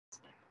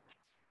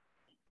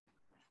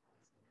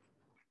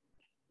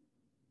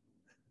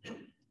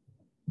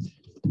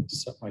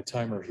set my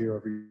timer here,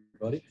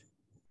 everybody.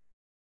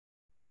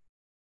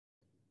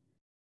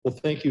 Well,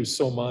 thank you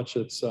so much.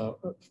 It's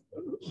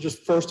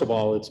just first of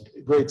all, it's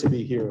great to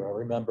be here. I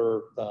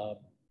remember, I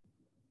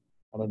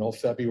don't know,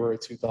 February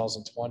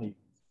 2020,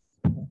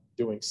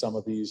 doing some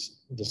of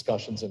these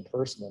discussions in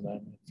person, and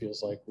then it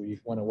feels like we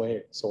went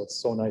away. So it's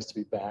so nice to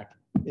be back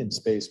in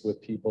space with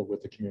people,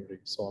 with the community.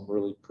 So I'm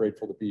really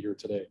grateful to be here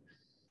today.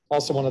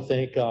 Also want to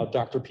thank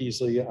Dr.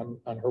 Peasley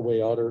on her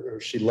way out,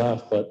 or she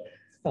left, but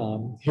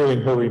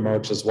hearing her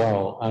remarks as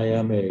well. I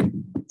am a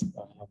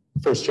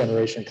first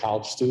generation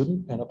college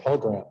student and a Pell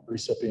Grant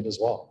recipient as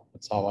well.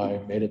 That's how I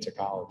made it to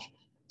college.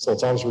 So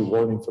it's always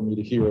rewarding for me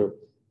to hear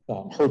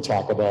her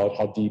talk about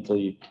how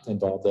deeply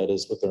involved that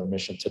is with their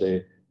mission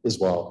today as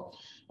well.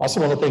 I also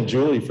want to thank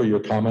Julie for your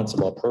comments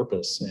about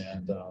purpose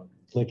and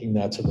linking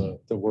that to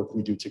the work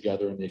we do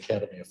together in the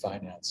Academy of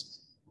Finance.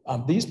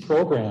 These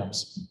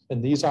programs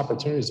and these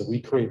opportunities that we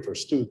create for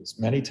students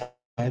many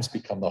times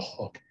become the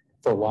hook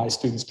for why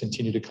students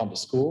continue to come to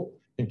school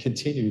and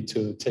continue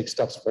to take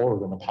steps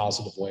forward in a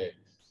positive way.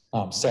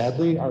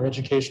 Sadly, our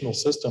educational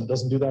system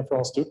doesn't do that for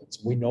all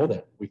students. We know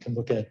that. We can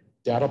look at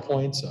data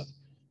points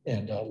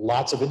and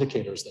lots of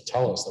indicators that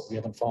tell us that we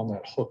haven't found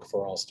that hook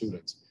for all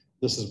students.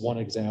 This is one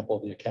example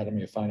of the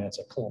Academy of Finance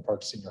at Cullen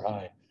Park Senior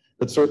High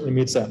that certainly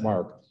meets that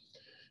mark.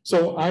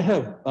 So I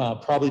have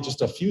probably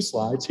just a few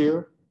slides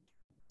here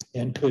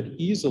and could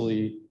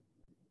easily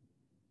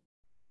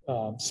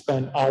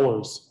spend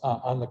hours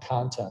on the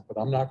content, but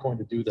I'm not going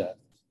to do that.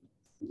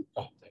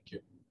 Oh, thank you.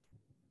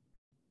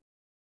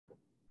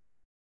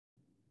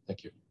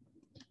 Thank you.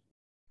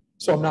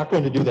 So I'm not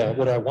going to do that.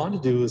 What I want to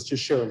do is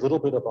just share a little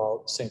bit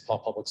about St. Paul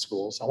Public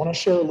Schools. I want to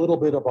share a little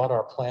bit about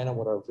our plan and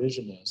what our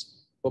vision is.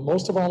 But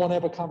most of all, I want to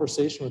have a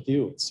conversation with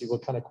you and see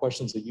what kind of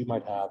questions that you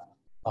might have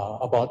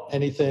about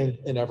anything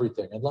and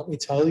everything. And let me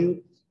tell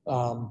you,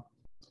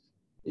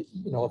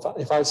 you know,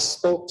 if I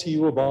spoke to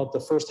you about the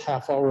first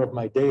half hour of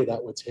my day,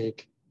 that would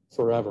take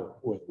forever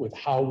with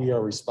how we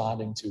are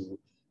responding to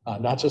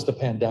not just the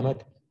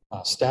pandemic,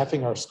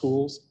 staffing our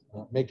schools,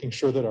 making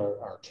sure that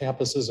our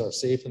campuses are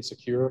safe and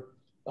secure.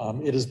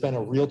 It has been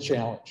a real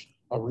challenge.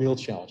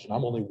 And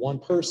I'm only one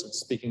person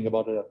speaking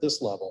about it at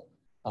this level.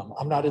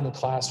 I'm not in the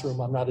classroom,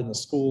 I'm not in the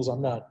schools,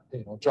 I'm not,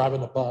 you know, driving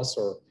the bus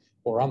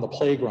or on the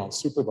playground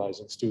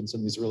supervising students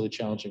in these really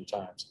challenging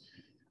times.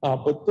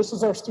 But this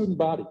is our student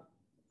body.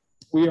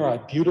 We are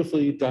a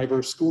beautifully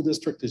diverse school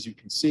district, as you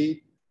can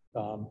see,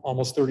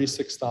 almost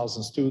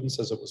 36,000 students,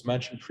 as it was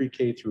mentioned,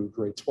 pre-K through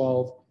grade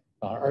 12.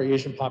 Our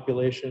Asian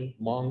population,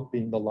 Hmong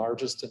being the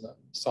largest in the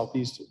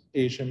Southeast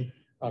Asian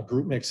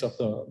group, makes up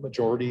the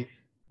majority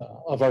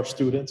of our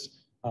students.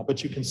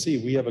 But you can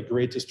see we have a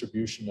great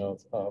distribution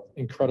of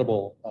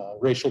incredible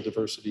racial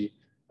diversity.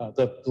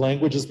 The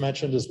language is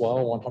mentioned as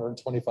well,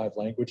 125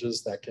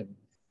 languages that can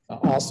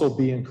also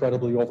be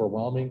incredibly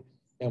overwhelming.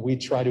 And we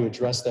try to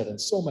address that in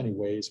so many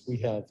ways. We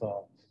have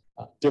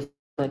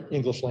different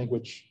English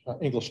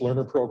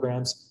learner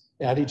programs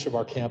at each of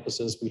our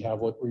campuses. We have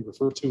what we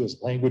refer to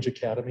as language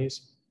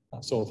academies.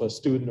 So if a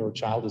student or a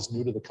child is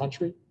new to the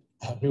country,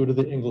 new to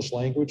the English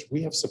language,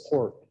 we have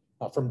support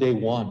from day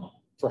one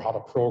for how to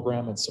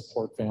program and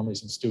support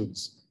families and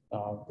students,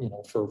 you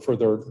know, for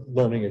their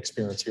learning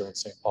experience here in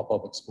St. Paul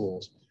Public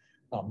Schools.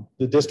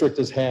 The district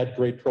has had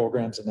great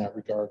programs in that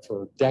regard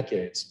for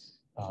decades.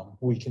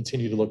 We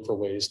continue to look for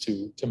ways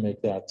to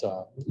make that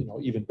you know,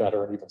 even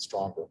better and even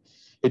stronger.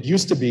 It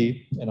used to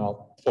be, and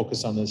I'll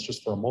focus on this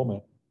just for a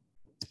moment,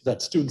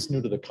 that students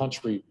new to the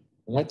country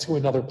went to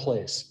another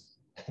place,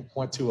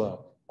 went to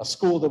a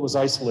school that was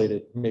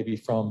isolated maybe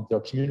from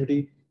their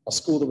community, a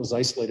school that was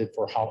isolated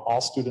for how all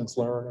students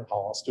learn and how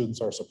all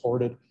students are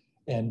supported.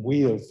 And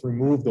we have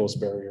removed those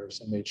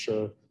barriers and made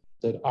sure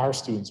that our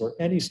students, or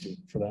any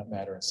student for that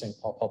matter, in St.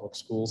 Paul Public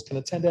Schools can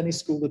attend any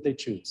school that they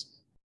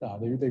choose.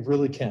 They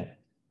really can.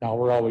 Now,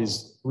 we're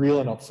always real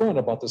and upfront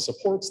about the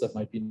supports that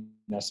might be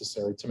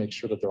necessary to make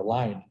sure that they're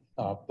aligned.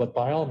 But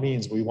by all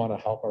means, we want to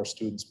help our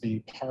students be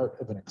part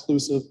of an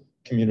inclusive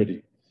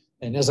community.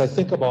 And as I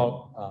think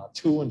about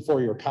 2- and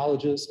 4-year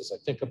colleges, as I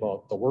think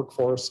about the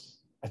workforce,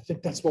 I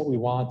think that's what we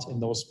want in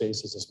those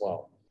spaces as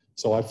well.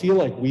 So I feel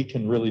like we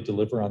can really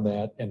deliver on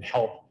that and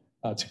help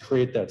to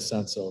create that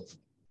sense of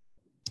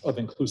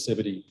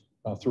inclusivity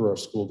through our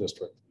school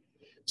district.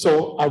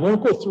 So I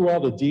won't go through all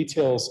the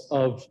details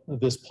of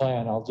this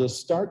plan. I'll just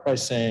start by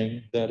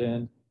saying that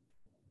in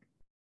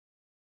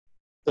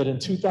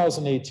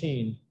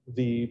 2018,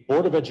 the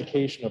Board of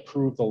Education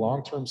approved the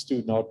long-term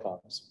student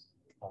outcomes,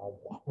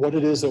 what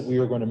it is that we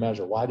are going to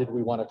measure. Why did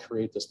we want to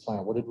create this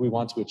plan? What did we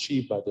want to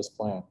achieve by this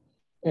plan?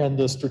 And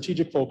the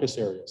strategic focus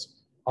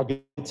areas. I'll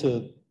get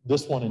to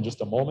this one in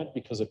just a moment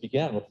because it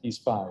began with these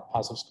 5: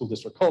 positive school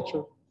district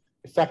culture,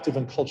 effective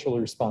and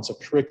culturally responsive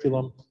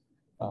curriculum,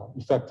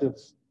 effective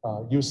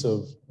use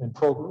of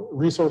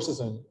resources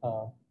and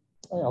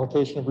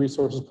allocation of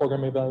resources,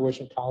 program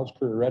evaluation, college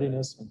career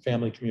readiness, and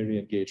family community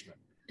engagement.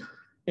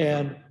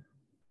 And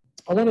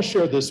I want to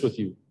share this with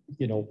you.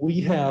 You know, we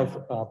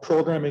have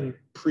programming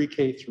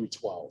pre-K through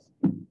 12.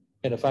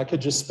 And if I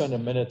could just spend a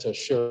minute to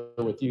share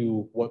with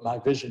you what my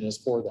vision is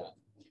for that.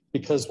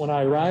 Because when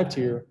I arrived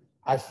here,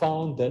 I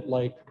found that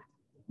like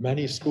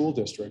many school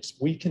districts,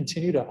 we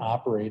continue to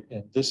operate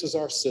and this is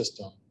our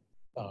system.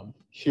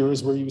 Here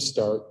is where you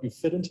start, you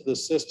fit into the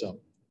system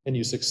and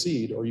you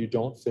succeed, or you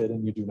don't fit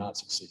and you do not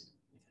succeed.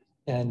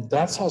 And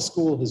that's how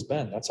school has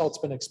been. That's how it's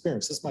been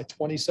experienced. This is my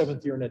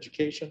 27th year in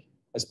education.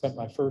 I spent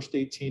my first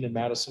 18 in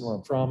Madison, where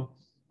I'm from,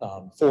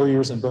 4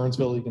 years in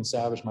Burnsville, Egan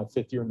Savage, my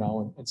 5th year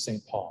now in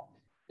St. Paul.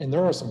 And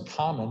there are some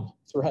common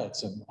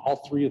threads in all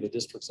 3 of the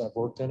districts I've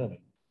worked in, and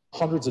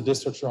hundreds of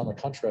districts around the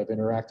country I've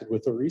interacted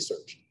with or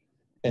researched.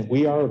 And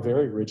we are a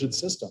very rigid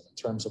system in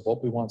terms of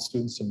what we want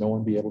students to know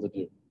and be able to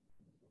do.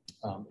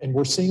 And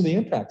we're seeing the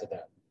impact of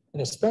that.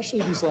 And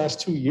especially these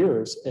last 2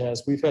 years,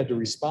 as we've had to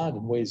respond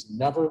in ways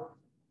never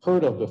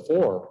heard of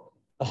before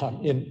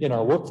in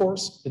our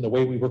workforce, in the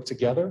way we work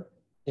together,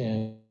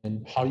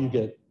 and how you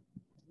get,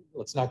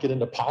 let's not get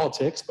into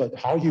politics, but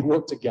how you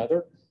work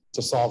together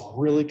to solve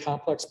really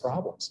complex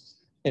problems.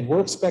 And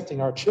we're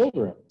expecting our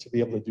children to be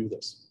able to do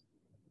this.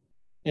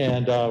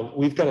 And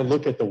we've got to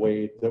look at the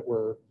way that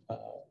we're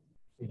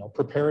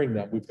preparing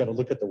them. We've got to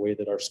look at the way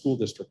that our school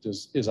district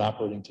is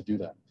operating to do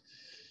that.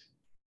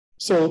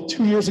 So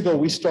 2 years ago,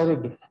 we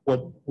started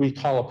what we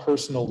call a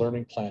personal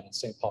learning plan in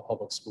St. Paul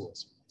Public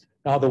Schools.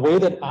 Now, the way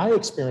that I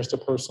experienced a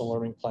personal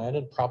learning plan,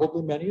 and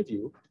probably many of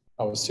you,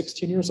 I was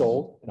 16 years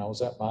old and I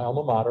was at my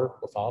alma mater,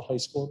 Gothard High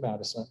School in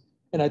Madison,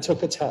 and I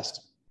took a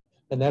test.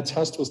 And that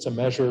test was to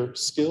measure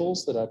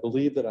skills that I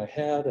believed that I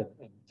had and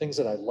things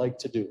that I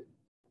liked to do.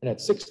 And at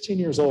 16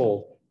 years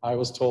old, I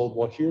was told,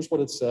 well, here's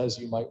what it says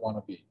you might want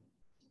to be.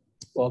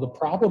 Well, the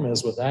problem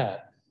is with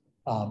that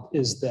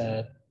is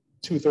that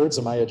 2/3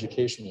 of my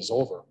education is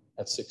over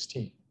at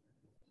 16.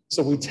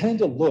 So we tend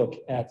to look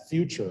at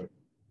future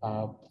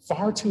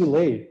far too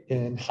late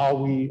in how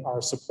we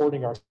are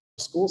supporting our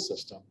school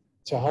system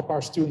to help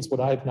our students, what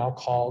I've now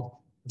called,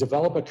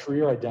 develop a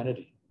career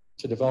identity,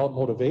 to develop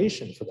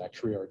motivation for that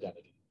career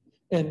identity.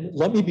 And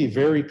let me be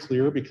very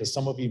clear, because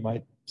some of you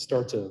might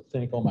start to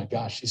think, oh my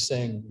gosh, she's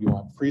saying you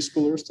want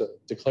preschoolers to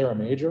declare a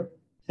major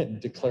and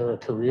declare a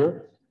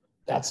career.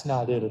 That's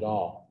not it at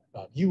all.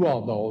 You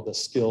all know the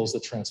skills, the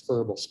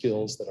transferable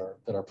skills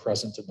that are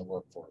present in the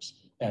workforce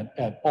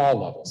at all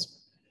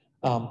levels.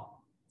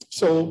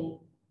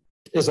 So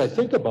as I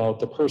think about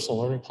the personal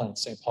learning plan at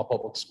St. Paul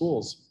Public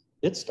Schools,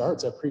 it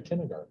starts at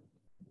pre-kindergarten.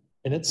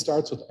 And it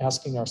starts with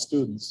asking our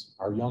students,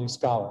 our young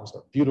scholars,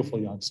 our beautiful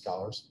young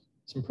scholars,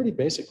 some pretty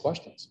basic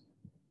questions.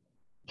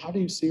 How do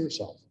you see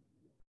yourself?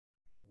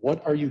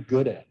 What are you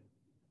good at?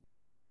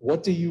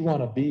 What do you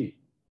want to be?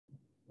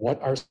 What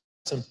are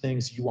some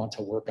things you want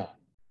to work on?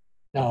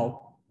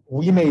 Now,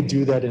 we may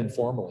do that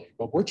informally,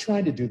 but we're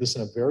trying to do this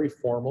in a very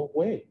formal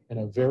way, in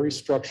a very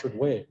structured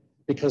way,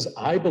 because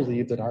I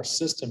believe that our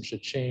system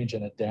should change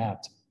and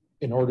adapt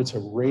in order to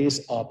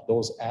raise up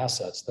those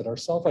assets that are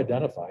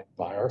self-identified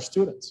by our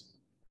students.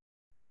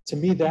 To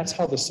me, that's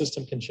how the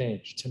system can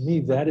change. To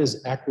me, that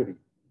is equity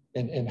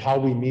and how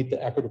we meet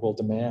the equitable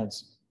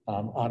demands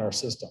on our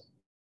system.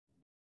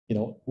 You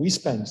know, we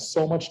spend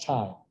so much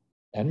time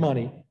and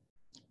money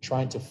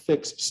trying to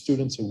fix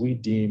students who we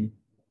deem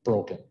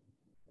broken.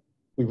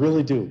 We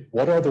really do.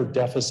 What are their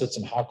deficits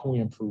and how can we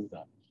improve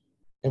them?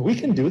 And we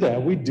can do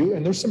that, we do,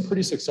 and there's some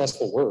pretty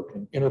successful work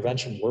and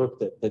intervention work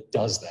that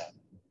does that.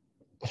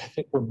 But I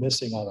think we're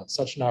missing out on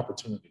such an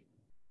opportunity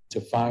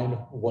to find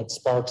what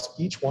sparks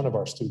each one of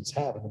our students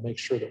have and to make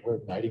sure that we're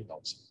igniting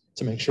those,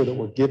 to make sure that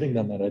we're giving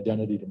them that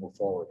identity to move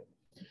forward.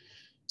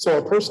 So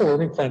our personal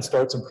learning plan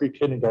starts in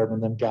pre-kindergarten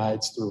and then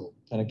guides through.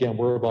 And again,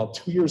 we're about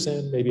 2 years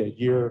in, maybe a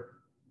year,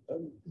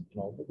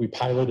 we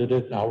piloted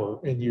it, now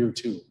we're in year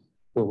 2,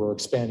 where we're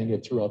expanding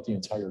it throughout the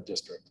entire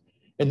district.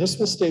 And this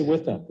will stay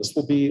with them. This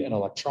will be an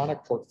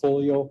electronic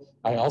portfolio.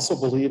 I also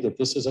believe that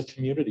this is a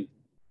community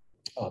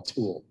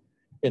tool,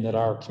 and that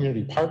our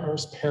community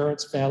partners,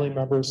 parents, family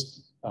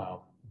members,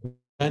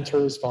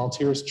 mentors,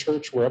 volunteers,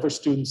 church, wherever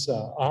students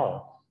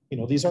are,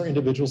 these are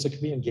individuals that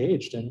can be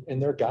engaged in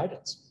their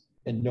guidance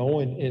and know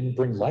and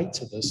bring light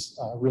to this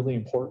really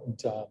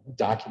important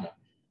document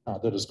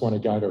that is going to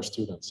guide our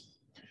students.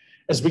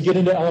 As we get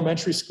into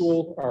elementary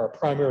school, our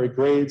primary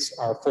grades,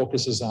 our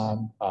focus is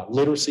on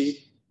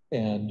literacy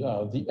and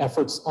the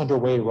efforts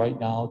underway right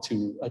now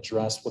to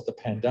address what the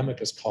pandemic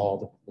has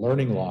called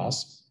learning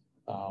loss.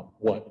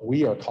 What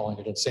we are calling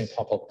it at St.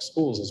 Paul Public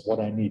Schools is what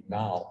I need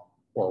now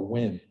or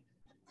when.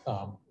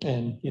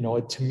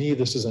 To me,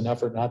 this is an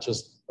effort not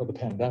just for the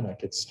pandemic,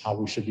 it's how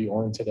we should be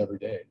oriented every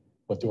day.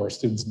 What do our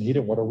students need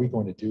and what are we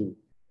going to do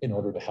in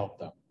order to help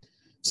them?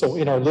 So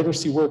in our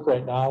literacy work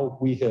right now,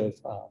 we have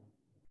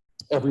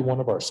every one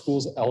of our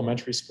schools,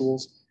 elementary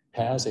schools,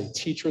 has a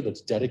teacher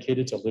that's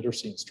dedicated to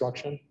literacy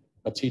instruction.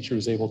 A teacher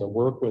is able to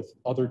work with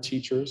other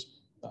teachers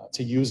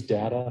to use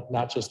data,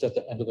 not just at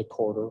the end of the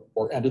quarter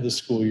or end of the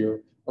school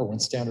year or when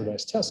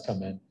standardized tests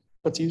come in,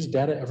 but to use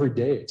data every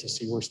day to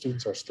see where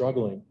students are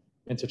struggling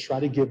and to try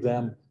to give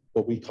them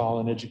what we call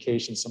in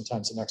education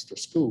sometimes an extra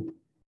scoop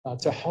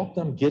to help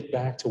them get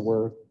back to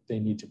where they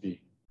need to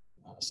be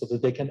so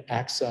that they can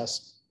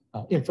access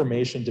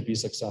information to be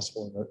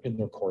successful in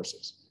their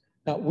courses.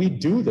 Now, we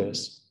do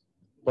this,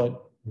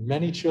 but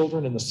many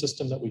children in the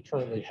system that we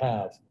currently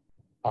have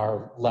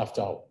are left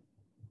out.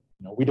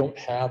 We don't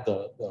have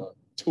the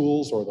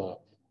tools or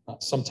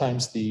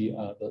sometimes the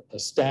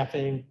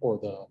staffing or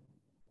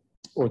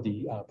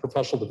the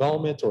professional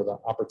development or the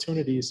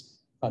opportunities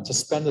to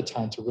spend the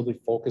time to really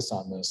focus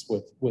on this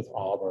with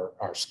all of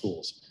our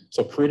schools.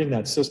 So creating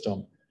that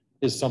system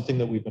is something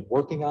that we've been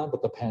working on,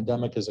 but the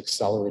pandemic has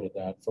accelerated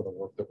that for the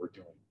work that we're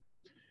doing.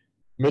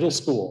 Middle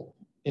school,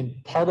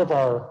 in part of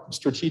our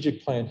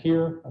strategic plan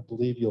here, I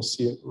believe you'll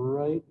see it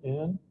right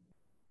in,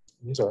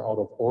 these are out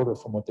of order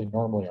from what they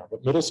normally are,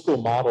 but middle school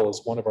model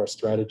is one of our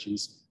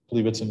strategies. I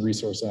believe it's in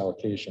resource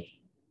allocation.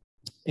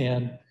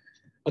 And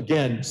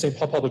again, St.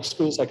 Paul Public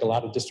Schools, like a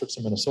lot of districts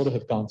in Minnesota,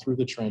 have gone through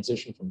the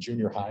transition from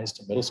junior highs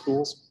to middle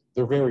schools.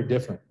 They're very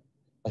different.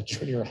 A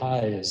junior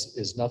high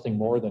is nothing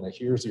more than a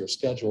here's your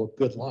schedule,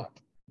 good luck.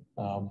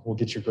 We'll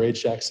get your grade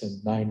checks in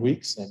 9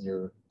 weeks and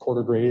your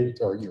quarter grade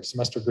or your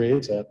semester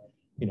grades at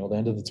the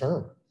end of the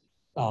term.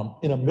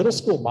 In a middle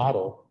school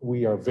model,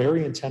 we are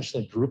very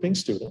intentionally grouping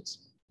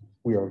students.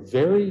 We are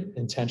very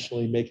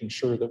intentionally making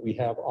sure that we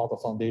have all the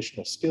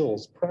foundational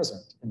skills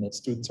present and that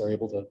students are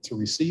able to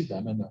receive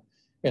them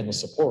and the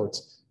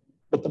supports.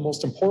 But the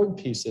most important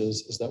piece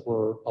is that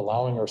we're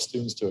allowing our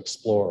students to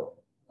explore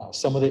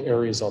some of the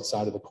areas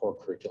outside of the core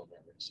curriculum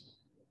areas.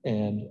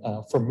 And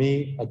for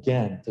me,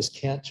 again, this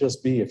can't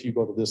just be if you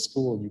go to this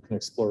school, you can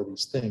explore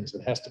these things.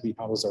 It has to be,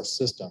 how does our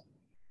system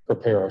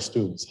prepare our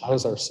students? How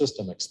does our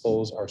system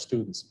expose our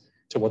students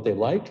to what they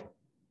like?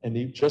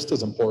 And just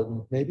as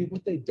important, maybe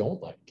what they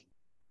don't like.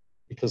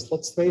 Because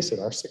let's face it,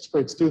 our 6th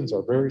grade students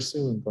are very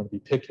soon going to be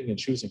picking and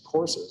choosing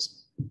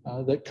courses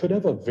that could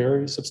have a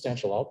very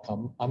substantial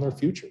outcome on their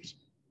futures.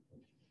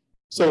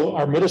 So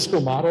our middle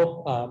school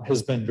model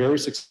has been very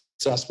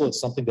successful. It's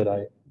something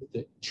that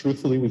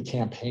truthfully, we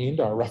campaigned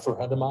our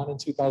referendum on in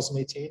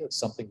 2018. It's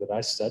something that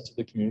I said to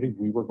the community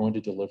we were going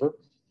to deliver,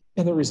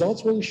 and the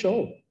results really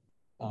showed.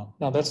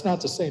 Now, that's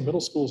not to say middle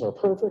schools are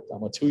perfect.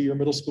 I'm a 2-year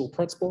middle school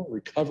principal,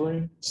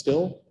 recovering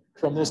still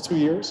from those 2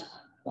 years.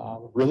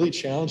 Really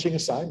challenging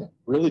assignment,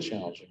 really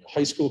challenging.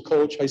 High school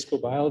coach, high school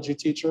biology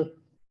teacher,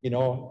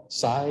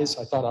 size,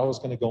 I thought I was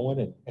going to go in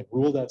and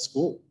rule that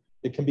school.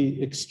 It can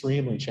be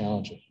extremely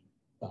challenging.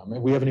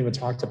 And we haven't even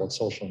talked about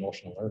social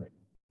emotional learning.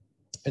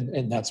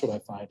 And that's what I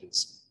find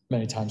is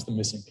many times the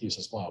missing piece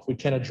as well. If we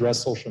can't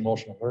address social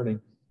emotional learning,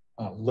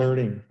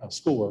 learning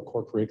schoolwork,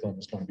 core curriculum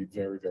is going to be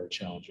very, very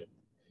challenging.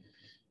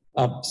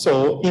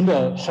 So in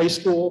the high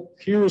school,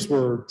 here's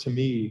where, to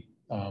me,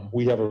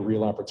 we have a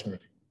real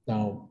opportunity.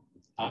 Now,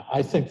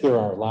 I think there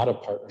are a lot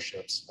of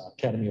partnerships.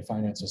 Academy of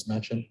Finance was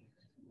mentioned,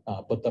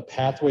 but the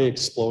pathway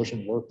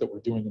explosion work that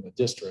we're doing in the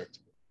district,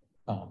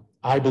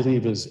 I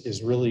believe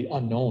is really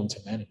unknown to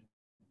many.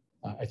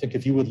 I think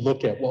if you would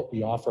look at what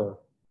we offer,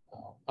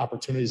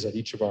 opportunities at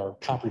each of our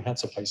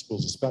comprehensive high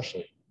schools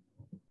especially,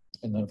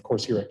 and then of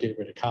course here at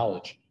Gateway to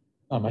College,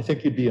 I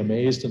think you'd be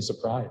amazed and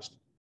surprised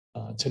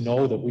to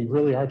know that we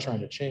really are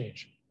trying to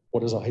change what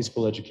does a high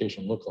school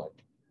education look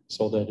like.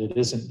 So that it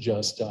isn't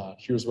just,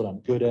 here's what I'm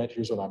good at,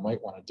 here's what I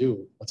might want to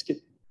do. Let's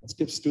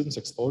give students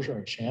exposure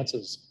and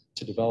chances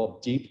to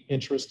develop deep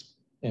interest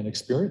and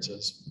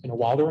experiences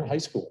while they're in high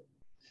school.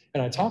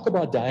 And I talk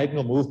about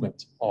diagonal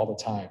movement all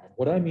the time. And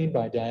what I mean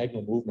by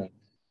diagonal movement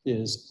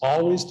is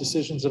always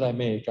decisions that I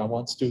make, I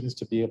want students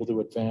to be able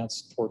to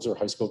advance towards their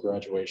high school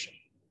graduation.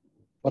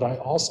 But I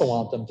also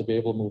want them to be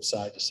able to move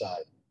side to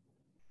side,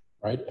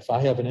 right? If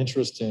I have an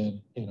interest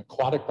in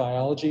aquatic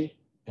biology,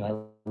 and I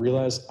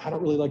realize I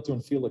don't really like doing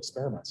field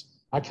experiments,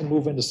 I can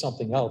move into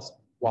something else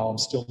while I'm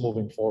still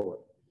moving forward.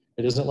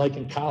 It isn't like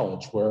in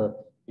college where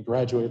you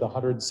graduate with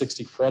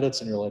 160 credits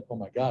and you're like, oh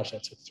my gosh,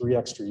 that took 3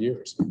 extra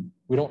years.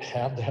 We don't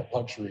have that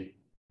luxury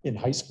in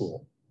high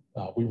school.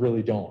 We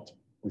really don't.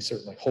 We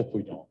certainly hope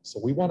we don't. So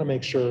we want to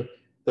make sure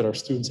that our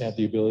students have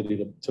the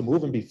ability to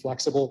move and be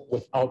flexible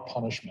without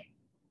punishment,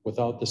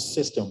 without the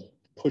system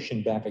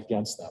pushing back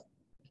against them.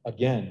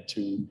 Again,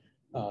 to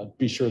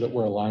be sure that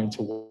we're aligned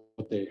to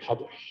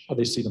how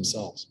they see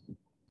themselves.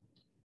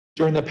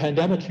 During the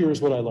pandemic,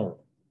 here's what I learned.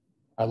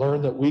 I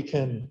learned that we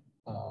can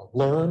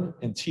learn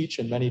and teach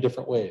in many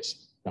different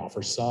ways. Now,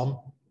 for some,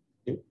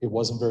 it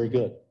wasn't very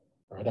good.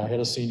 Right? I had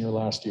a senior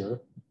last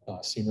year,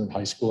 senior in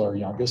high school, our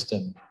youngest,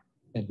 and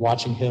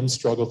watching him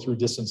struggle through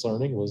distance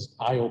learning was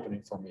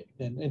eye-opening for me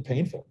and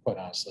painful, quite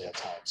honestly, at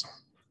times.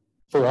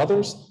 For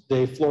others,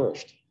 they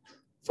flourished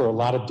for a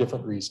lot of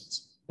different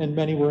reasons. And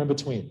many were in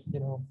between,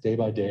 day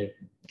by day,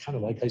 kind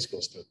of like high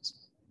school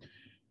students.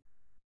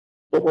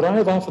 But what I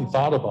have often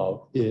thought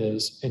about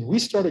is, and we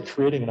started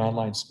creating an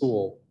online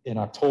school in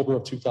October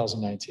of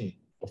 2019,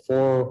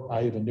 before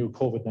I even knew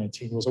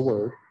COVID-19 was a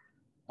word,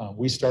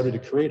 we started to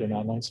create an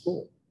online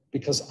school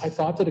because I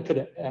thought that it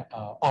could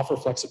offer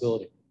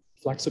flexibility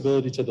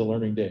to the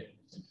learning day.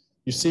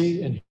 You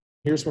see, and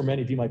here's where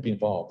many of you might be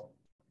involved.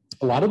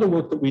 A lot of the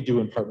work that we do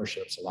in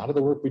partnerships, a lot of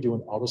the work we do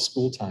in out of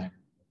school time,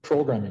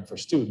 programming for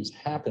students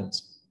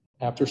happens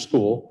after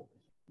school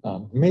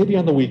maybe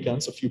on the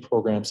weekends, a few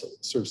programs that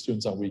serve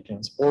students on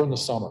weekends, or in the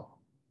summer.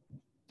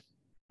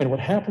 And what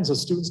happens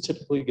is students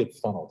typically get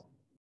funneled,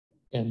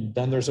 and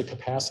then there's a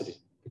capacity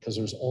because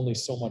there's only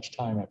so much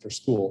time after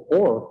school.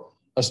 Or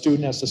a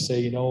student has to say,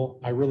 you know,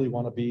 I really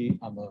want to be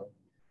on the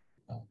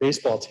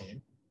baseball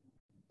team,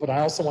 but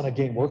I also want to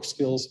gain work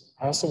skills.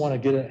 I also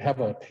want to have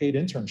a paid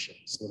internship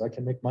so that I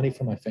can make money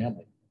for my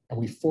family. And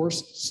we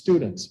force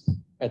students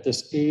at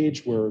this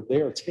age where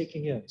they are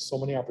taking in so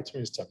many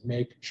opportunities to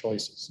make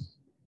choices.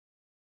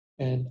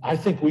 And I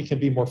think we can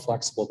be more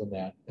flexible than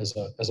that as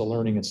a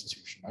learning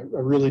institution. I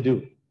really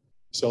do.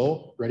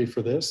 So, ready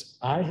for this?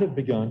 I have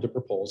begun to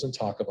propose and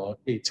talk about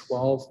a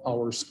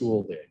 12-hour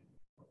school day.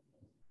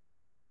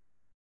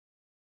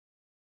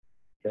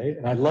 Okay,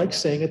 and I like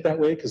saying it that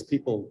way because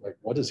people like,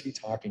 what is he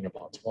talking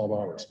about, 12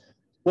 hours?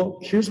 Well,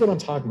 here's what I'm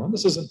talking about.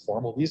 This isn't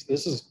formal.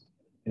 This is,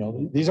 you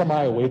know, these are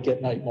my awake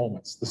at night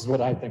moments. This is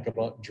what I think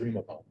about and dream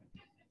about.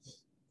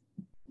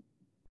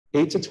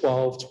 8 to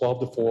 12, 12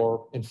 to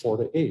 4, and 4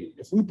 to 8.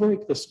 If we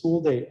break the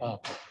school day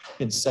up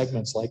in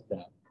segments like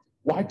that,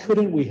 why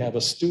couldn't we have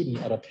a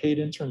student at a paid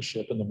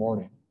internship in the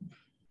morning,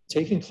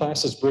 taking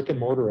classes brick and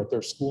mortar at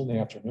their school in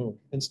the afternoon,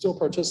 and still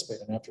participate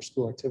in after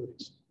school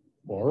activities?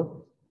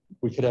 Or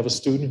we could have a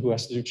student who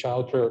has to do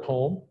childcare at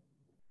home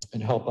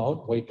and help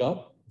out, wake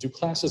up, do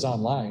classes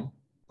online,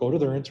 go to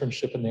their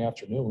internship in the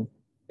afternoon,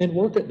 and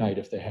work at night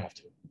if they have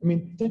to. I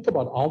mean, think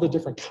about all the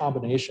different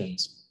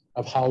combinations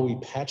of how we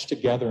patch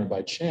together, and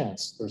by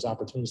chance, there's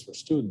opportunities for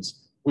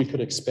students we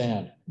could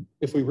expand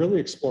if we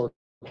really explored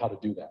how to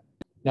do that.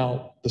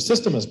 Now, the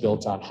system is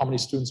built on how many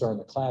students are in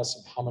the class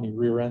and how many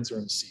rear ends are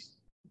in the seat.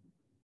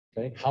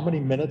 Okay, how many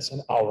minutes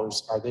and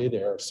hours are they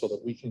there so that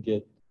we can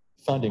get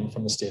funding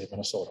from the state of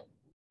Minnesota?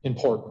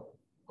 Important.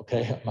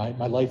 Okay,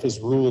 my life is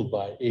ruled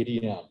by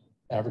ADM,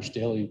 average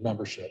daily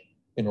membership,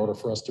 in order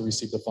for us to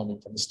receive the funding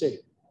from the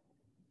state.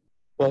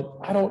 But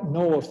I don't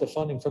know if the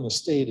funding from the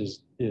state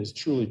is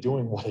truly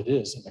doing what it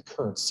is in the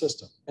current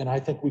system. And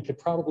I think we could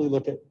probably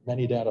look at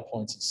many data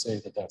points and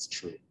say that that's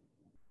true.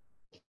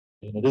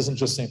 And it isn't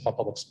just St. Paul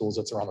Public Schools,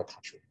 it's around the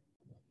country.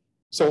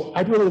 So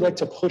I'd really like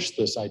to push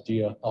this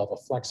idea of a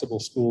flexible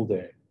school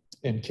day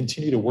and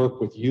continue to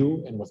work with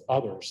you and with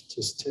others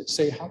to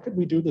say, how could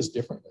we do this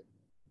differently?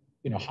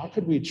 You know, how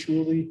could we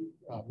truly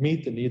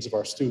meet the needs of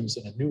our students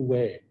in a new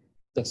way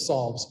that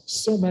solves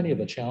so many of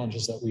the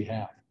challenges that we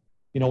have?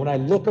 You know, when I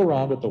look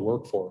around at the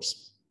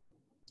workforce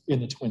in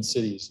the Twin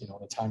Cities, you know,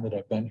 in the time that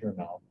I've been here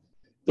now,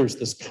 there's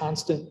this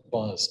constant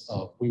buzz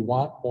of we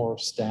want more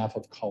staff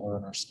of color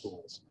in our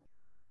schools.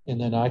 And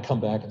then I come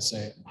back and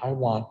say, I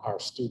want our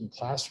student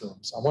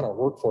classrooms, I want our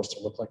workforce to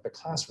look like the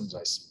classrooms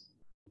I see.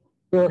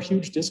 There are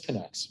huge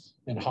disconnects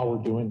in how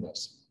we're doing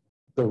this.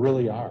 There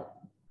really are.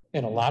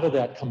 And a lot of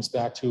that comes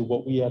back to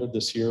what we added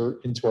this year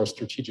into our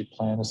strategic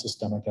plan of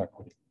systemic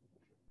equity.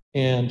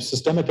 And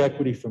systemic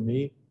equity for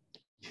me,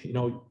 you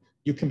know,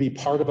 you can be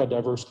part of a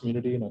diverse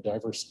community and a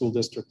diverse school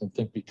district and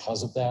think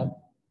because of that,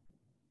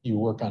 you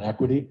work on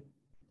equity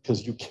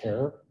because you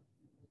care.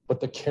 But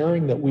the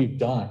caring that we've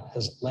done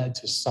has led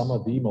to some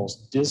of the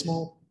most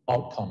dismal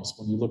outcomes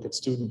when you look at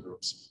student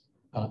groups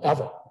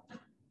ever.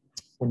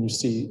 When you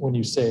see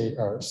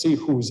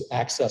who's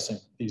accessing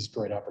these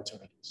great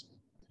opportunities.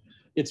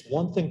 It's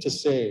one thing to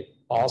say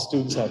all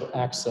students have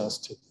access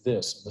to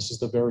this, and this is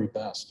the very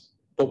best.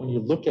 But when you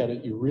look at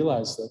it, you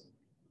realize that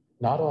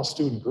not all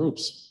student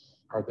groups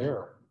are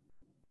there.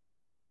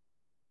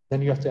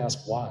 Then you have to ask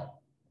why.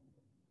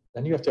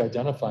 Then you have to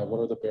identify what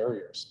are the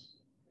barriers.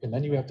 And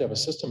then you have to have a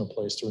system in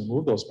place to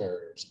remove those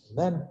barriers. And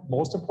then,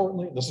 most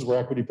importantly, this is where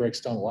equity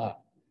breaks down a lot.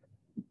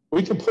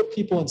 We can put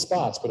people in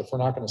spots, but if we're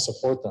not going to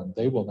support them,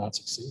 they will not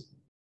succeed.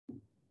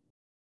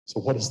 So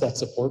what is that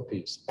support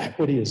piece?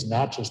 Equity is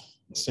not just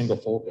a single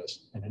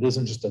focus, and it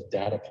isn't just a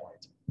data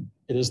point.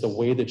 It is the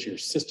way that your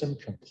system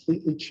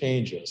completely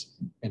changes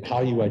and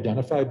how you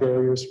identify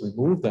barriers,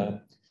 remove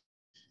them,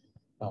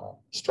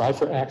 strive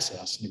for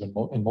access,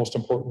 and most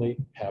importantly,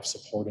 have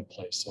support in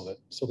place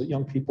so that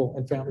young people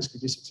and families can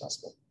be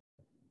successful.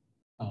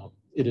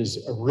 It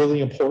is a really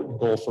important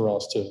goal for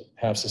us to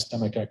have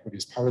systemic equity.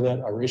 As part of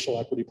that, our racial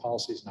equity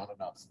policy is not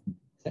enough.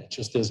 It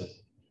just isn't.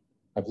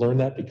 I've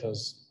learned that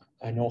because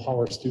I know how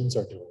our students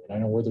are doing, and I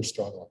know where they're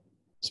struggling.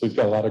 So we've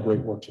got a lot of great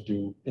work to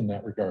do in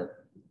that regard.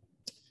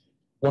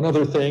 One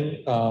other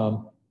thing,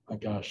 my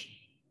gosh,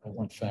 I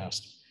went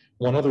fast.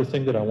 One other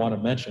thing that I want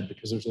to mention,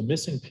 because there's a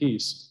missing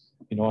piece.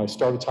 You know, I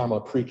started talking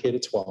about pre-K to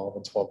 12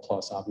 and 12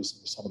 plus, obviously,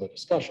 with some of the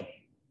discussion.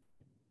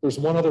 There's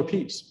one other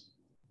piece.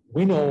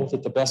 We know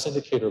that the best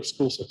indicator of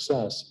school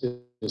success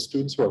is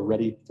students who are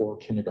ready for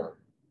kindergarten.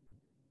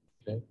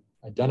 Okay?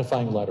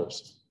 Identifying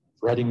letters,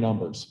 writing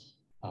numbers,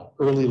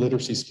 early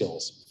literacy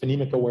skills,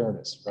 phonemic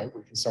awareness, right?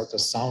 We can start to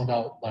sound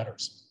out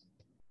letters.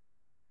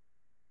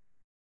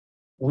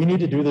 We need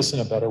to do this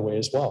in a better way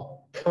as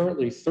well.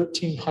 Currently,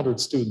 1,300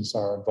 students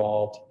are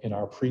involved in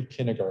our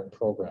pre-kindergarten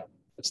program.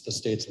 It's the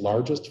state's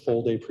largest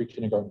full-day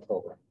pre-kindergarten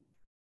program.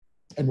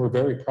 And we're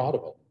very proud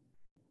of it.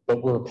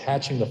 But we're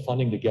patching the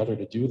funding together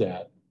to do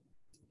that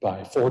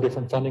by 4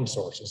 different funding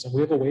sources, and we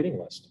have a waiting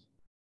list.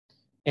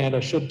 And I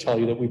should tell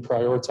you that we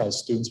prioritize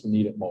students who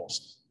need it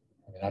most.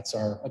 I mean, that's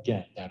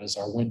again, that is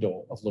our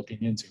window of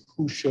looking into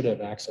who should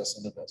have access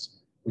into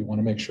this. We want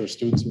to make sure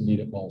students who need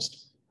it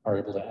most are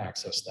able to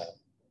access that.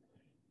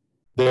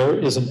 There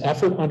is an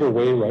effort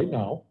underway right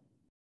now,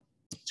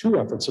 two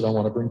efforts that I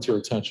want to bring to your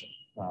attention.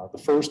 The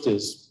first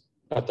is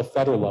at the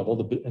federal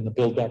level, in the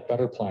Build Back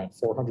Better plan,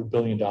 $400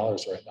 billion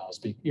right now is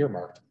being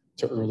earmarked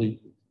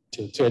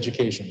to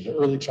education, to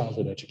early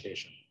childhood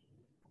education.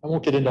 I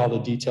won't get into all the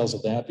details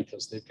of that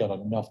because they've got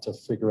enough to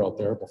figure out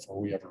there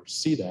before we ever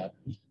see that.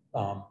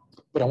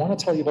 But I want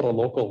to tell you about a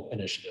local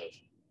initiative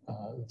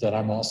that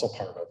I'm also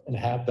part of and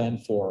have been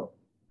for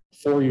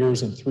 4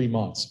 years and 3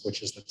 months,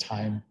 which is the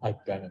time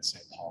I've been in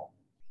St. Paul.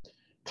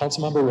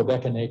 Councilmember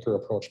Rebecca Naker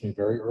approached me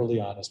very early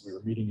on as we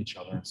were meeting each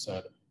other and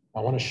said, I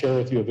want to share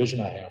with you a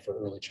vision I have for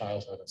early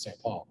childhood in St.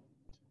 Paul.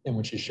 And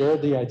when she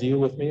shared the idea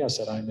with me, I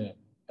said, I'm in,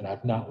 and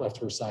I've not left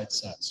her side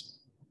since.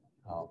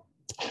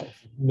 I've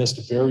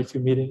missed very few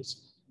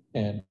meetings,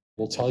 and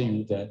will tell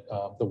you that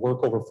the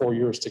work over 4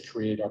 years to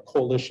create our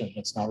coalition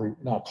that's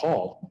now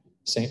called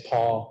St.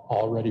 Paul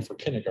All Ready for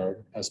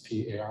Kindergarten,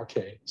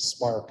 SPARK,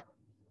 SPARK,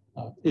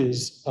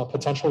 is a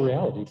potential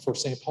reality for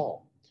St.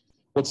 Paul.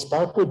 What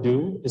SPARK would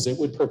do is it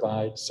would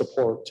provide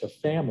support to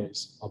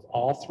families of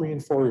all 3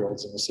 and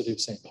 4-year-olds in the city of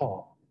St.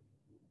 Paul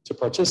to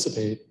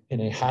participate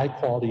in a high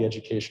quality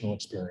educational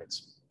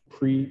experience,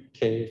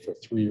 pre-K for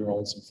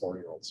 3-year-olds and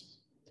 4-year-olds.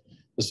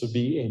 This would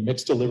be a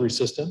mixed delivery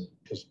system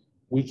because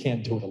we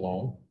can't do it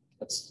alone.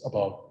 That's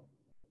about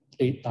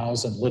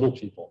 8,000 little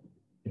people.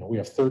 You know, we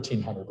have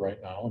 1,300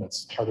 right now, and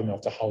it's hard enough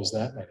to house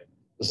that many.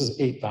 This is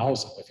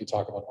 8,000 if you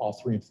talk about all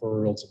 3 and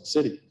 4-year-olds in the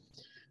city.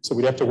 So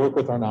we'd have to work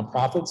with our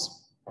nonprofits,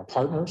 our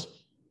partners,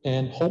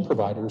 and home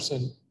providers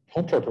and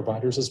home care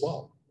providers as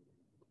well.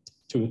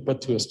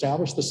 But to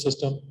establish the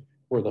system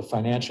where the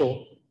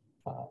financially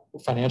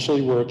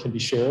where it can be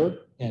shared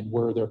and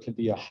where there can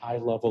be a high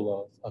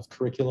level of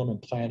curriculum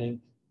and planning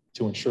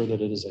to ensure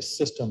that it is a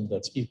system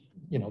that's,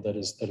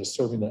 that is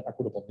serving the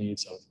equitable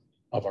needs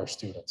of our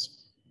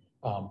students.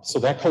 So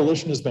that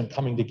coalition has been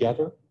coming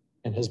together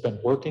and has been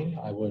working.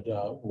 I would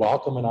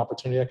welcome an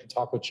opportunity. I can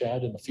talk with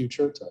Chad in the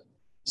future to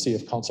see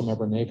if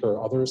Councilmember Naker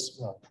or others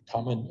can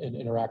come and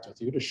interact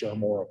with you to share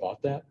more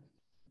about that.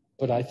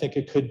 But I think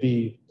it could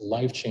be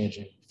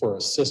life-changing for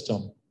a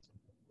system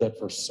that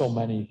for so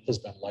many has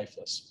been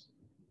lifeless.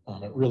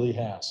 It really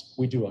has.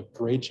 We do a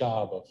great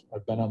job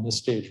I've been on this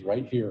stage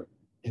right here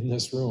in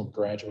this room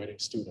graduating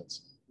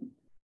students.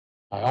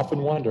 I often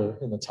wonder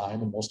in the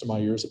time, and most of my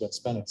years have been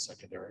spent in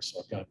secondary,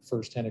 so I've got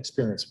firsthand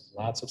experience with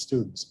lots of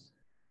students.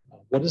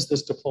 What does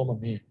this diploma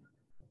mean?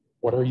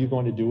 What are you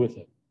going to do with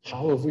it?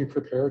 How have we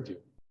prepared you?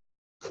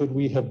 Could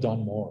we have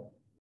done more?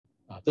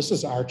 This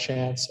is our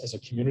chance as a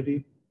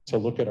community to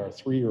look at our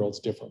 3-year-olds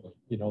differently.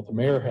 You know, the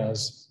mayor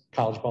has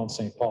College Bound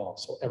St. Paul,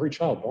 so every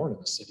child born in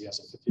the city has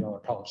a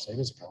 $50 college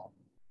savings account.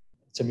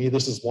 To me,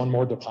 this is one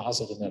more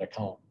deposit in that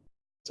account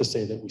to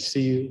say that we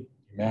see you,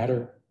 you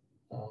matter,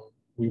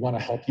 we want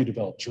to help you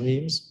develop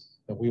dreams,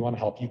 and we want to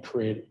help you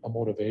create a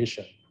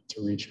motivation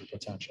to reach your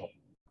potential.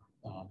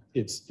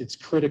 It's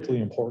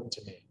critically important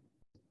to me,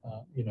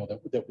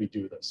 that we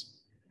do this.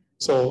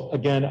 So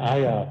again,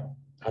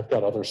 I've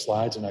got other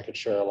slides and I could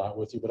share a lot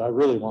with you, but I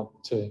really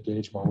want to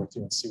engage more with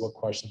you and see what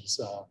questions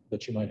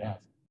that you might have.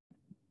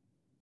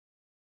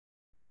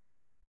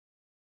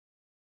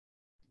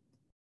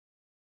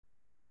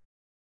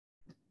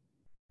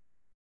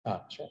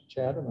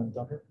 Chad, and then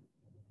down here.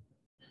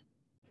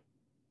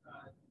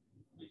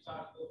 We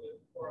talked a little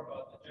bit before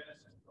about the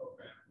Genesis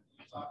program.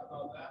 Can you talk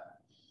about that?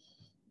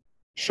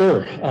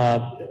 Sure.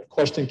 A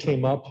question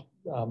came up.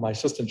 My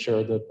assistant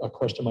shared that a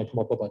question might come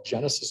up about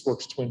Genesis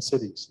Works Twin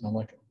Cities. And I'm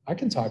like, I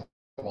can talk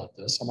about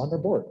this. I'm on their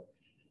board.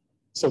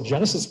 So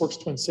Genesis Works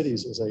Twin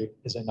Cities is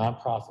a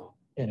nonprofit,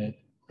 and it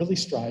really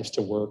strives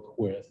to work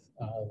with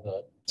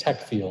the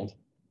tech field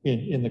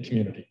in the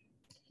community.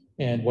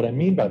 And what I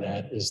mean by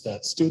that is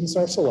that students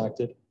are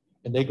selected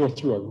and they go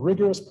through a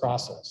rigorous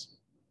process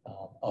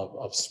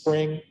of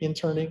spring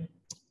interning,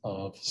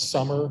 of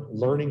summer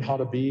learning how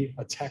to be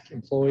a tech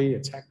employee, a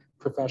tech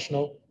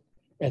professional,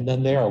 and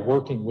then they are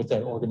working with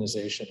that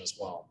organization as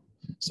well.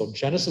 So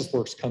Genesis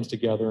Works comes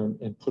together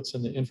and puts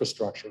in the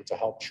infrastructure to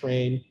help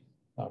train,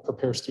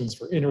 prepare students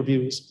for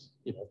interviews,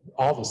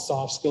 all the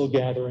soft skill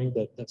gathering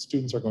that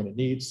students are going to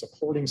need,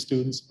 supporting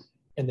students,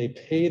 and they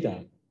pay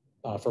them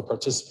for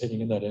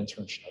participating in that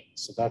internship.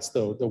 So that's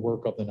the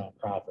work of the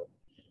nonprofit.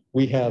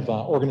 We have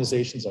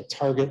organizations like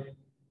Target,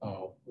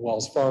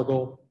 Wells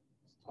Fargo,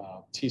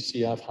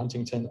 TCF,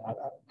 Huntington.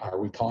 Are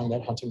we calling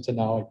that Huntington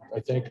now? I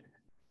think.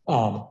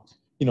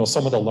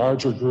 Some of the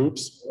larger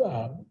groups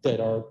that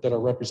are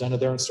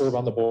represented there and serve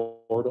on the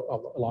board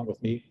along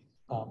with me.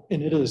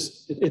 And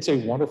it's a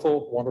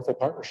wonderful, wonderful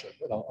partnership.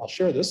 And I'll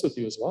share this with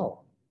you as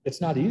well. It's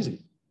not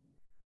easy.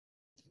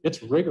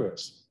 It's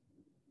rigorous.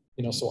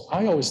 So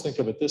I always think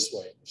of it this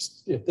way.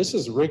 If this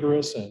is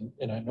rigorous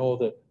and I know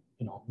that,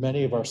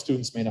 many of our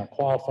students may not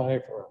qualify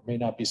or may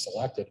not be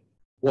selected,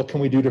 what can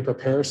we do to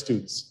prepare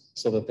students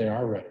so that they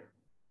are ready?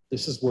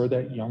 This is where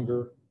that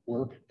younger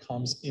work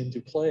comes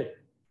into play.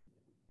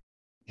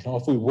 You know,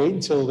 if we wait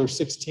until they're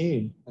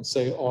 16 and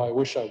say, oh, I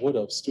wish I would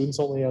have, students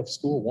only have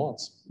school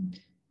once.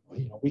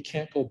 You know, we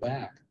can't go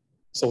back.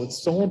 So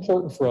it's so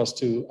important for us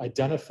to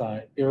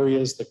identify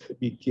areas that could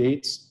be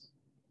gates,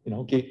 you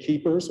know,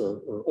 gatekeepers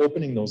or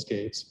opening those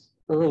gates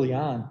early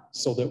on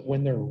so that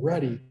when they're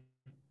ready,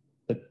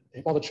 that they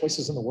have all the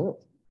choices in the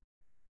world.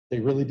 They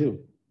really do.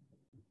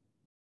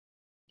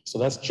 So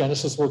that's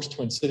Genesis Works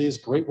Twin Cities,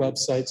 great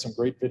website, some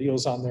great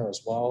videos on there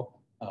as well.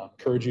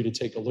 Encourage you to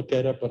take a look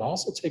at it, but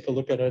also take a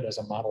look at it as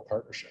a model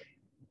partnership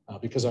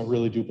because I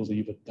really do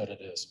believe that it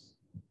is.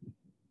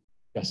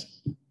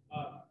 Yes. We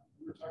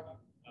were talking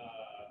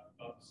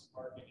about the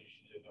Spark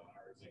initiative on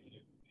our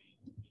executive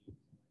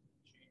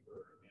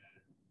chamber, and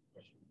the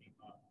question came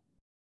up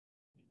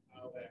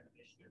how that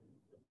initiative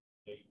would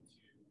relate to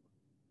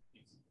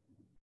these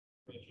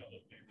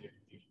childhood family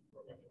education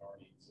program that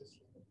already exists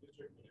in the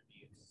district. Would it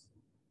be in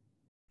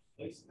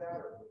place of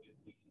that, or would it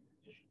be in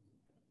addition?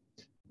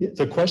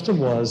 The question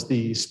was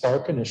the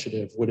Spark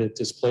initiative, would it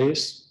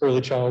displace early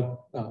child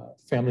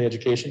family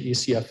education,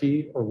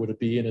 ECFE, or would it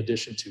be in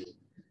addition to?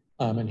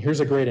 And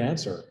here's a great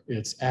answer.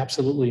 It's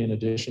absolutely in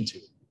addition to.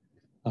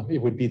 It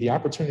would be the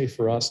opportunity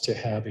for us to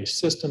have a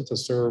system to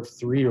serve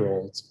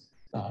 3-year-olds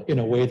in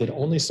a way that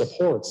only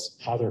supports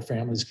how their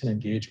families can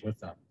engage with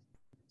them.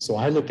 So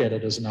I look at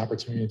it as an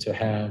opportunity to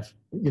have,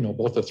 you know,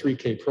 both a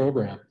 3K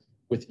program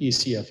with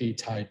ECFE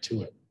tied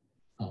to it.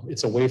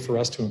 It's a way for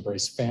us to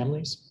embrace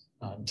families,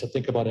 to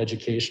think about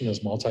education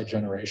as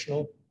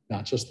multi-generational,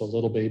 not just the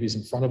little babies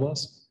in front of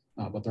us,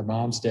 but their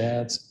moms,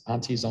 dads,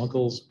 aunties,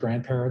 uncles,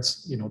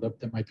 grandparents, you know,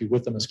 that might be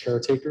with them as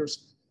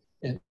caretakers,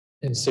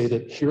 and say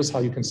that here's how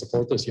you can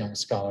support this young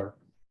scholar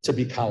to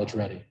be college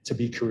ready, to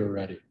be career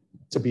ready,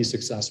 to be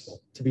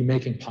successful, to be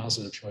making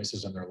positive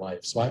choices in their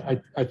life. So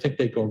I think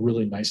they go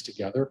really nice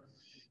together.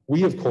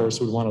 We, of course,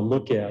 would want to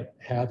look at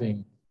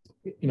having,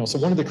 you know, so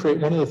one of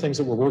the things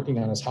that we're working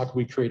on is how can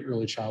we create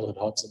early childhood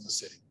hubs in the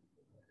city?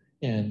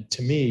 And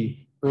to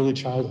me, early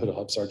childhood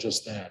hubs are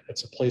just that.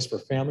 It's a place for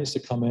families to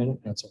come in, and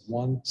it's a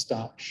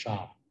one-stop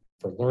shop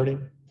for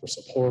learning, for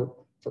support,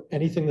 for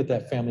anything that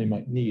that family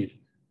might need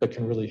that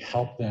can really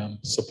help them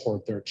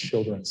support their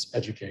children's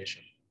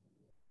education.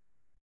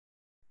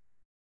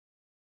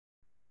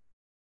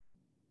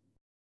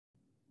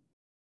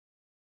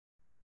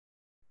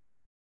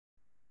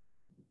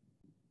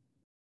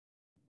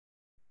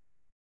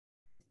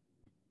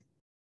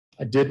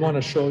 I did want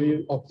to show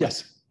you, oh,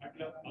 yes. I'll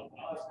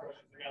ask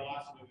questions. I got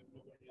lots of them.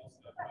 Nobody else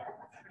does.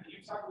 Can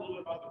you talk a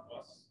little bit about the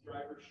bus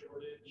driver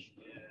shortage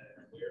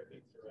and where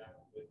things are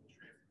at with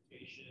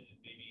transportation, and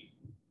maybe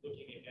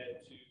looking ahead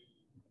to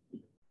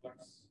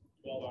next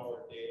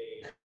 12-hour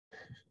day?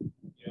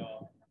 You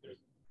know,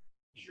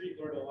 I'm sure you've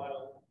learned a lot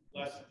of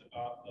lessons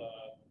about the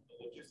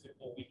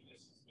logistical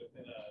weaknesses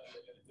within a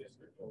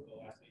district over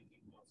the last 18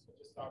 months. So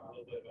just talk a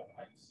little bit about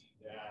how you see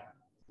that,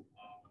 you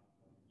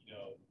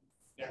know,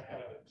 that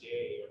kind of a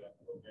day or that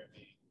program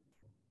being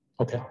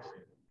Okay.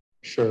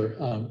 Sure.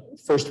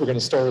 First, we're going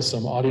to start with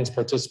some audience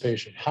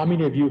participation. How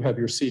many of you have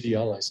your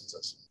CDL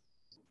licenses?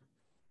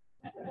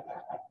 I'm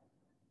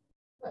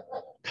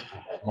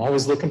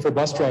always looking for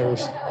bus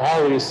drivers.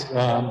 Always.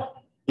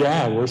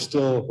 Yeah, we're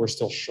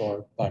still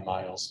short by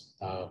miles.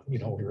 You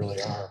know, we really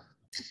are.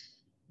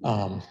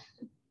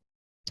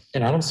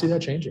 And I don't see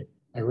that changing.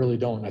 I really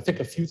don't. I think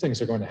a few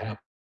things are going to happen.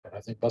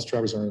 I think bus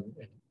drivers are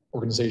in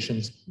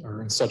organizations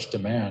are in such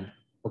demand.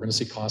 We're going to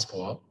see costs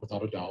go up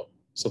without a doubt.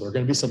 So there are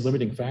going to be some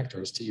limiting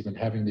factors to even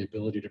having the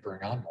ability to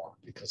bring on more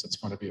because it's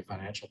going to be a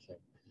financial thing.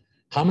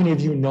 How many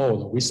of you know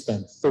that we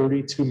spend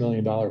 $32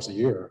 million a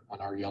year on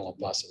our yellow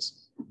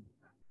buses?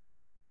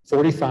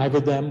 45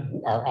 of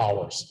them are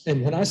ours.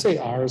 And when I say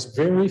ours,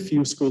 very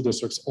few school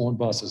districts own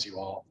buses, you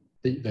all.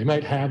 They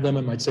might have them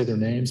and might say their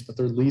names, but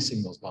they're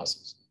leasing those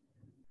buses.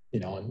 You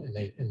know,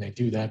 and they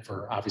do that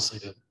for obviously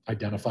to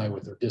identify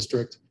with their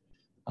district.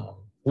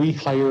 We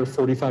hire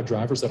 45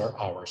 drivers that are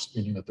ours,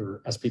 meaning that they're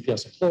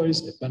SPPS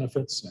employees, they have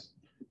benefits, and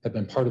have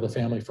been part of the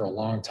family for a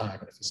long time.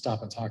 And if you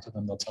stop and talk to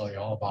them, they'll tell you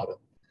all about it.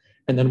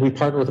 And then we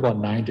partner with about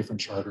 9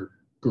 different charter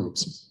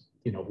groups,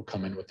 you know, who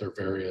come in with their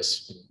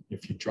various,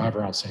 if you drive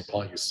around St.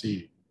 Paul, you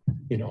see,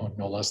 you know,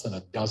 no less than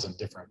a dozen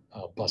different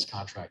bus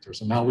contractors.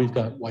 And now we've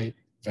got white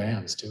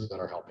vans too that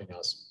are helping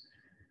us.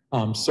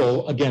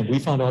 So again, we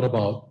found out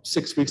about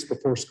 6 weeks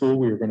before school,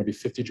 we were going to be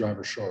 50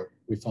 drivers short.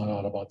 We found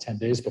out about 10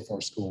 days before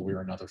school, we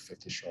were another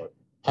 50 short,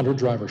 100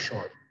 drivers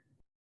short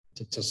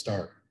to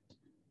start.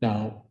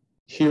 Now,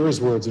 here is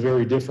where it's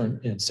very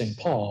different in St.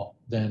 Paul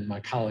than my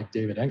colleague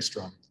David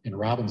Engstrom in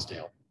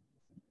Robbinsdale.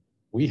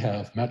 We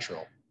have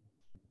Metro.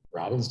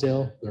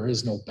 Robbinsdale, there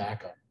is no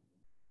backup.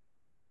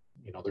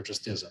 You know, there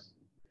just isn't.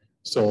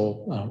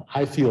 So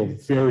I feel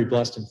very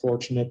blessed and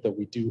fortunate that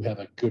we do have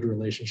a good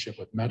relationship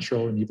with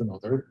Metro, and even though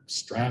they're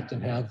strapped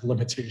and have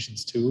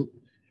limitations too,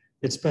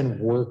 it's been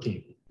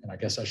working. And I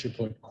guess I should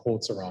put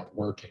quotes around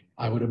working.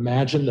 I would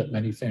imagine that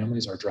many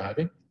families are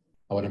driving.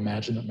 I would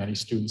imagine that many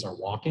students are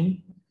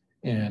walking.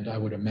 And I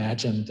would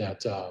imagine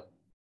that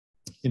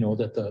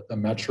that the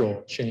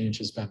metro change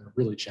has been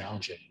really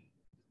challenging.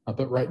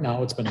 But right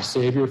now it's been a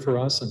savior for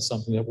us and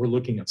something that we're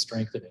looking at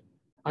strengthening.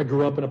 I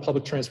grew up in a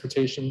public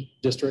transportation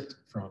district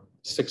from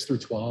 6 through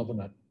 12 and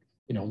then,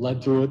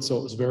 led through it. So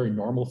it was very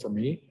normal for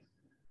me.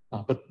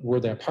 But where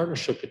that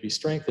partnership could be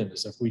strengthened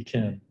is if we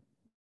can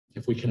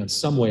in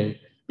some way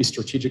be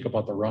strategic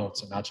about the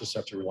routes and not just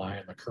have to rely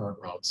on the current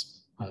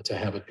routes to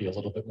have it be a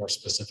little bit more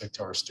specific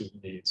to our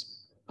student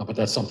needs. But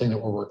that's something that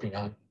we're working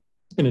on,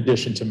 in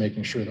addition to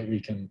making sure that we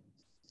can,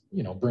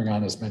 bring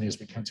on as many as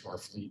we can to our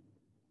fleet.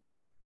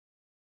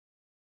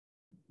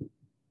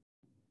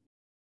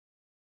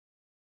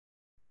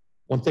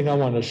 One thing I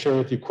want to share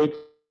with you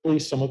quickly,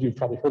 some of you have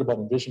probably heard about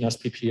Envision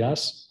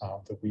SPPS,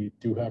 that we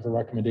do have a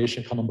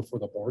recommendation coming before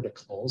the board to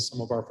close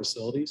some of our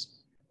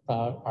facilities.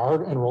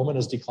 Our enrollment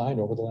has declined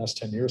over the last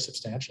 10 years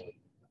substantially.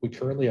 We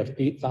currently have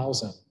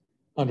 8,000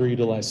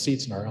 underutilized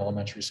seats in our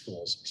elementary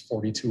schools. It's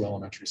 42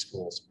 elementary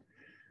schools.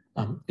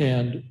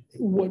 And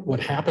what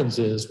happens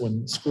is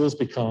when schools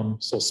become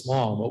so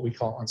small and what we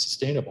call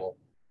unsustainable,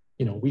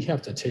 we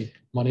have to take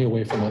money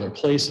away from other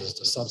places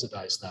to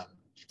subsidize them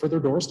for their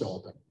doors to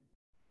open.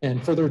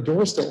 And for their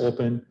doors to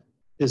open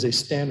is a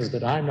standard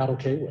that I'm not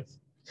okay with.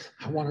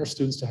 I want our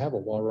students to have a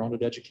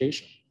well-rounded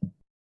education,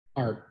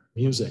 art,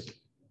 music,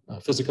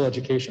 physical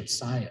education,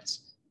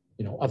 science,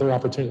 other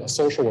opportunities, a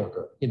social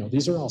worker.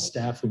 These are all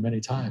staff who many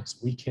times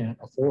we can't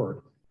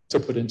afford to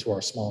put into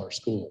our smaller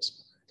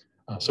schools.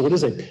 So it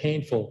is a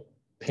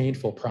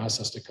painful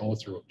process to go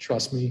through.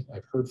 Trust me,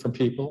 I've heard from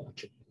people.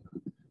 I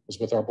was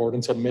with our board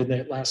until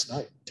midnight last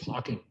night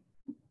talking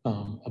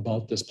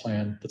about this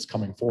plan that's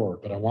coming forward.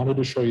 But I wanted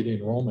to show you the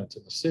enrollment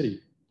in the city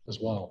as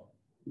well.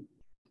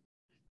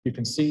 You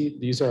can see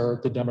these are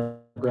the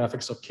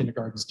demographics of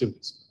kindergarten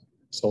students.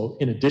 So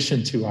in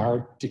addition to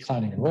our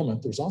declining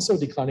enrollment, there's also a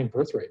declining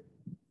birth rate,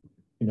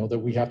 that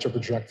we have to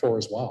project for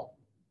as well.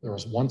 There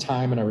was one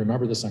time, and I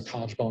remember this on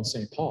College Bell in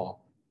St.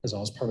 Paul, as I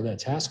was part of that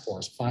task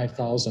force,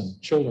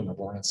 5,000 children are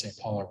born in St.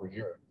 Paul every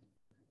year.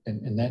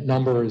 And that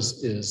number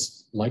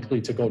is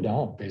likely to go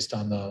down based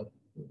on the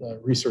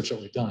research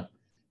that we've done.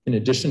 In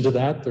addition to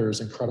that,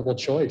 there's incredible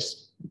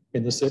choice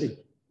in the city.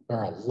 There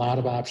are a lot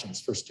of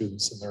options for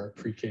students in their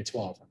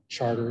pre-K-12,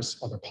 charters,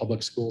 other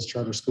public schools,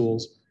 charter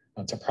schools,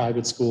 to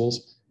private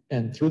schools,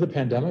 and through the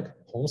pandemic,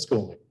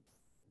 homeschooling.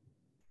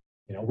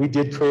 We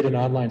did create an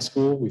online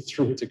school. We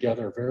threw it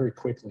together very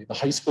quickly. The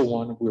high school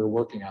one we were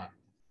working on,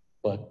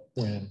 but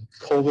when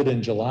COVID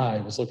in July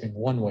was looking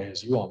one way,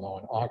 as you all know,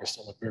 in August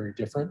it looked very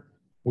different.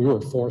 We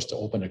were forced to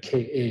open a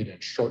K-8 in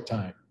a short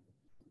time.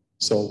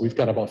 So we've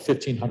got about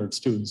 1,500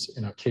 students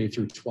in a K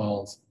through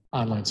 12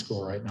 online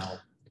school right now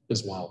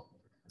as well.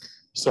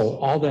 So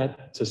all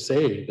that to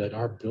say that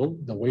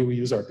the way we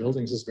use our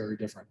buildings is very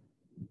different,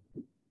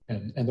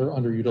 and they're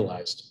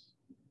underutilized.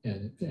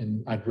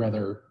 And I'd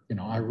rather,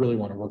 I really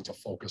want to work to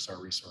focus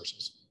our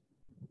resources.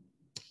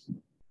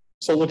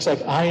 So it looks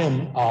like I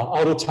am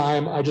out of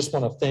time. I just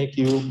want to thank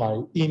you.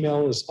 My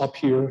email is up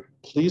here.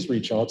 Please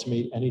reach out to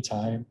me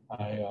anytime.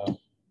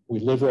 We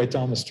live right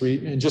down the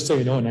street. And just so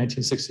you know, in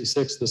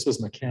 1966, this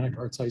was Mechanic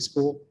Arts High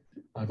School.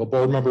 I have a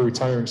board member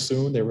retiring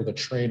soon. They were the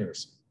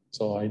trainers.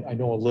 So I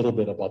know a little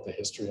bit about the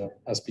history of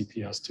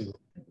SPPS too.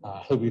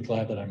 He'll be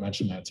glad that I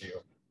mentioned that to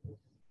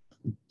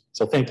you.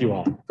 So thank you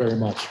all very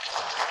much.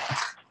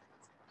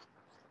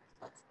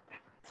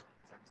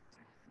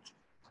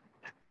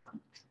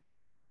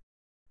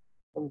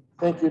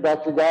 Thank you,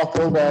 Dr.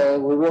 Gothard.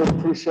 We really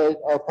appreciate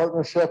our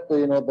partnership.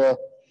 The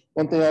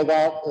one thing I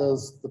got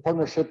is the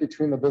partnership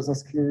between the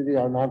business community,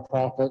 our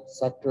nonprofit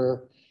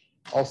sector,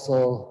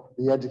 also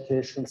the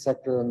education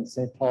sector in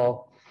St.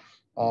 Paul,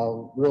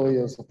 really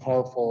is a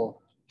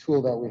powerful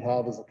tool that we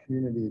have as a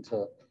community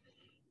to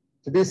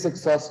be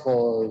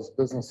successful as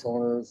business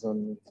owners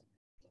and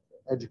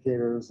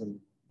educators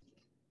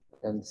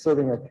and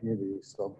serving our community. So